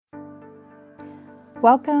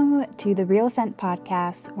Welcome to the Real Ascent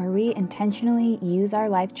podcast, where we intentionally use our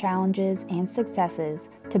life challenges and successes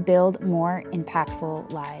to build more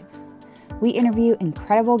impactful lives. We interview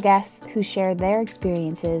incredible guests who share their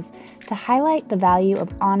experiences to highlight the value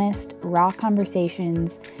of honest, raw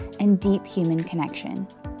conversations and deep human connection.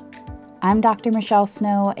 I'm Dr. Michelle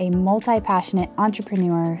Snow, a multi-passionate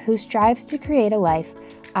entrepreneur who strives to create a life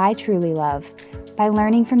I truly love by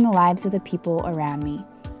learning from the lives of the people around me.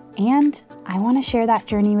 And I want to share that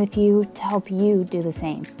journey with you to help you do the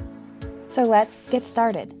same. So let's get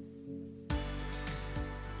started.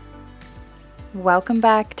 Welcome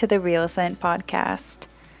back to the Real Ascent podcast.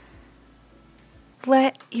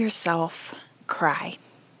 Let yourself cry.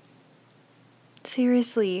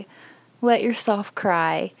 Seriously, let yourself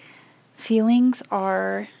cry. Feelings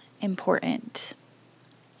are important.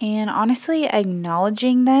 And honestly,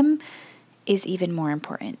 acknowledging them is even more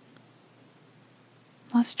important.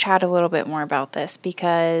 Let's chat a little bit more about this,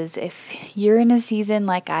 because if you're in a season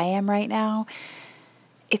like I am right now,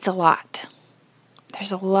 it's a lot.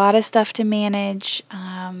 There's a lot of stuff to manage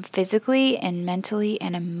physically and mentally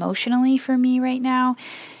and emotionally for me right now.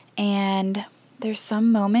 And there's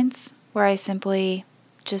some moments where I simply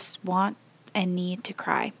just want and need to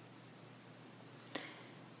cry.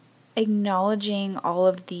 Acknowledging all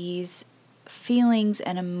of these feelings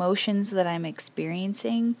and emotions that I'm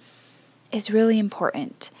experiencing is really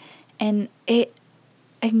important, and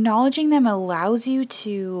acknowledging them allows you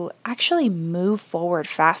to actually move forward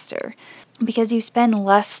faster, because you spend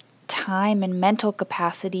less time and mental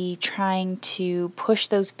capacity trying to push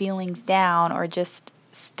those feelings down or just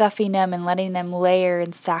stuffing them and letting them layer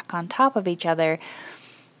and stack on top of each other.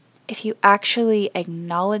 If you actually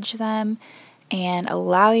acknowledge them and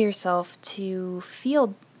allow yourself to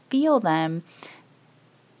feel them,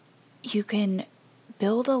 you can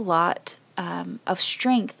build a lot of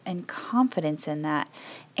strength and confidence in that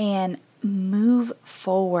and move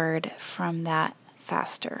forward from that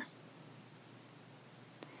faster.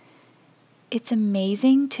 It's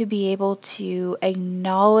amazing to be able to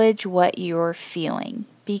acknowledge what you're feeling,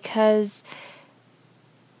 because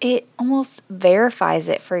it almost verifies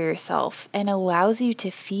it for yourself and allows you to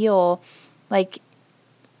feel like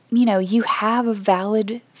you have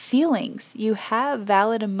valid feelings, you have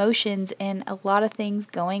valid emotions, and a lot of things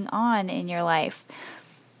going on in your life.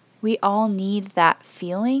 We all need that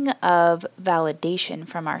feeling of validation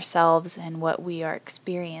from ourselves and what we are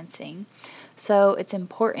experiencing. So it's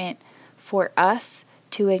important for us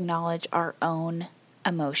to acknowledge our own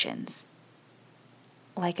emotions.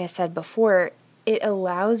 Like I said before, it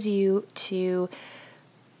allows you to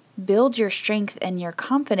build your strength and your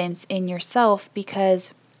confidence in yourself,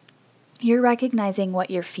 because you're recognizing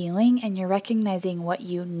what you're feeling and you're recognizing what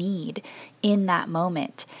you need in that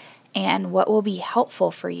moment and what will be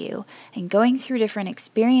helpful for you. And going through different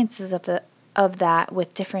experiences of that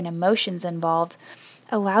with different emotions involved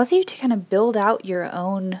allows you to kind of build out your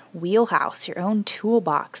own wheelhouse, your own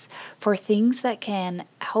toolbox for things that can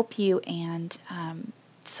help you and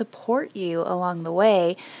support you along the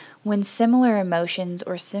way when similar emotions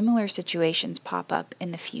or similar situations pop up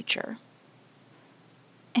in the future.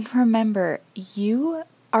 And remember, you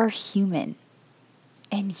are human,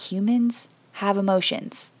 and humans have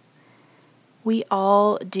emotions. We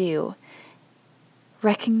all do.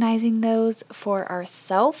 Recognizing those for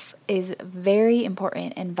ourselves is very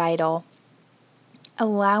important and vital.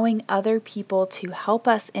 Allowing other people to help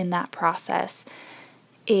us in that process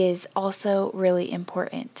is also really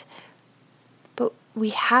important. But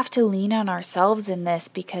we have to lean on ourselves in this,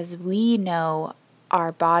 because we know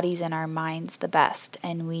our bodies and our minds the best,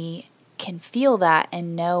 and we can feel that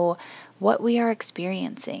and know what we are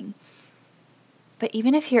experiencing. But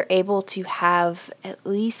even if you're able to have at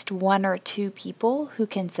least one or two people who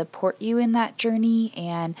can support you in that journey,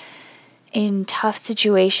 and in tough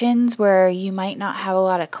situations where you might not have a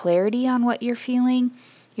lot of clarity on what you're feeling,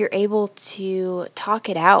 you're able to talk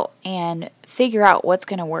it out and figure out what's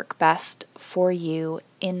going to work best for you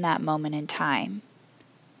in that moment in time.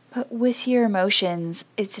 But with your emotions,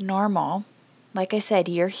 it's normal. Like I said,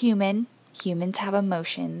 you're human. Humans have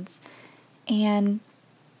emotions. And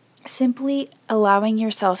simply allowing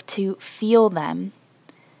yourself to feel them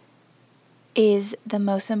is the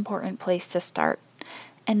most important place to start.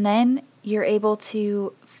 And then you're able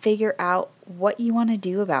to figure out what you want to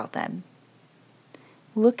do about them.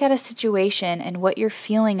 Look at a situation and what you're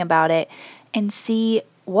feeling about it and see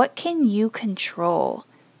what can you control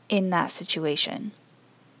in that situation.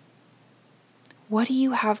 What do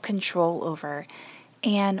you have control over,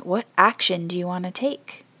 and what action do you want to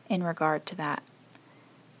take in regard to that?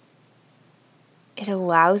 It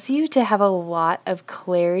allows you to have a lot of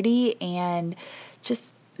clarity and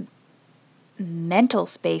just mental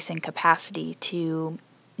space and capacity to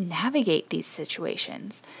navigate these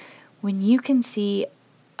situations. When you can see,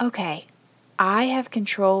 okay, I have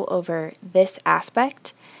control over this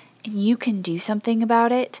aspect, and you can do something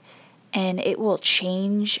about it, and it will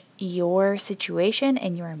change your situation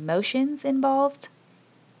and your emotions involved,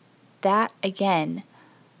 that again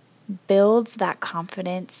builds that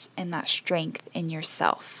confidence and that strength in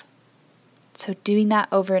yourself. So doing that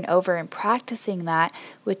over and over and practicing that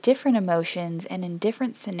with different emotions and in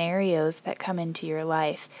different scenarios that come into your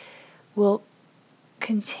life will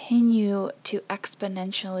continue to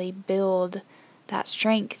exponentially build that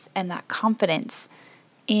strength and that confidence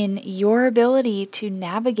in your ability to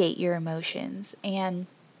navigate your emotions and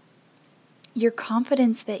your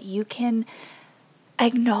confidence that you can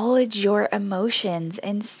acknowledge your emotions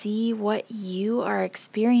and see what you are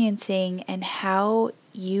experiencing and how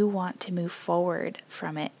you want to move forward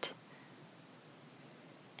from it.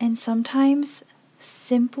 And sometimes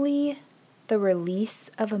simply the release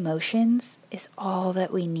of emotions is all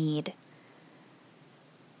that we need.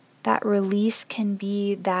 That release can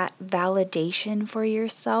be that validation for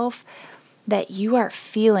yourself that you are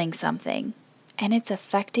feeling something and it's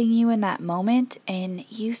affecting you in that moment, and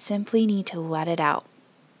you simply need to let it out.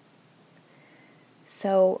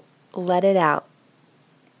 So let it out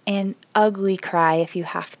and ugly cry if you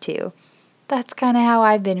have to. That's kind of how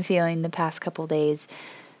I've been feeling the past couple days.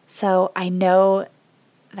 So I know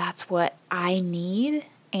that's what I need,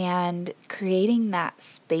 and creating that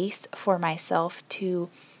space for myself to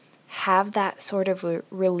have that sort of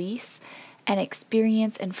release and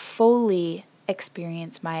experience and fully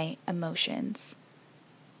experience my emotions.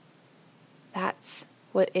 That's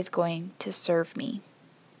what is going to serve me.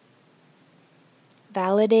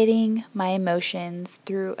 Validating my emotions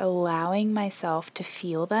through allowing myself to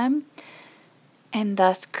feel them, and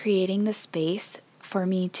thus creating the space for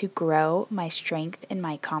me to grow my strength and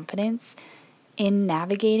my confidence in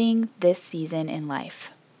navigating this season in life.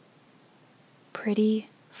 Pretty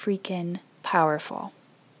freaking powerful.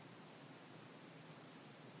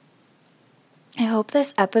 I hope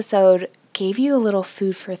this episode gave you a little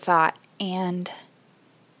food for thought, and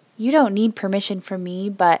you don't need permission from me,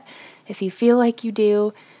 but if you feel like you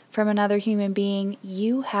do from another human being,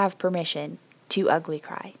 you have permission to ugly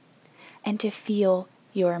cry and to feel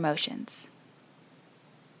your emotions.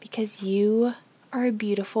 Because you are a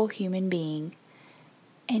beautiful human being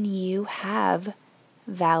and you have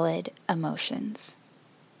valid emotions.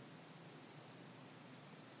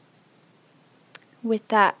 With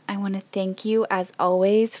that, I want to thank you as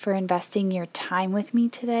always for investing your time with me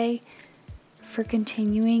today, for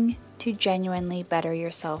continuing to genuinely better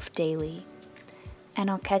yourself daily.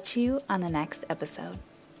 And I'll catch you on the next episode.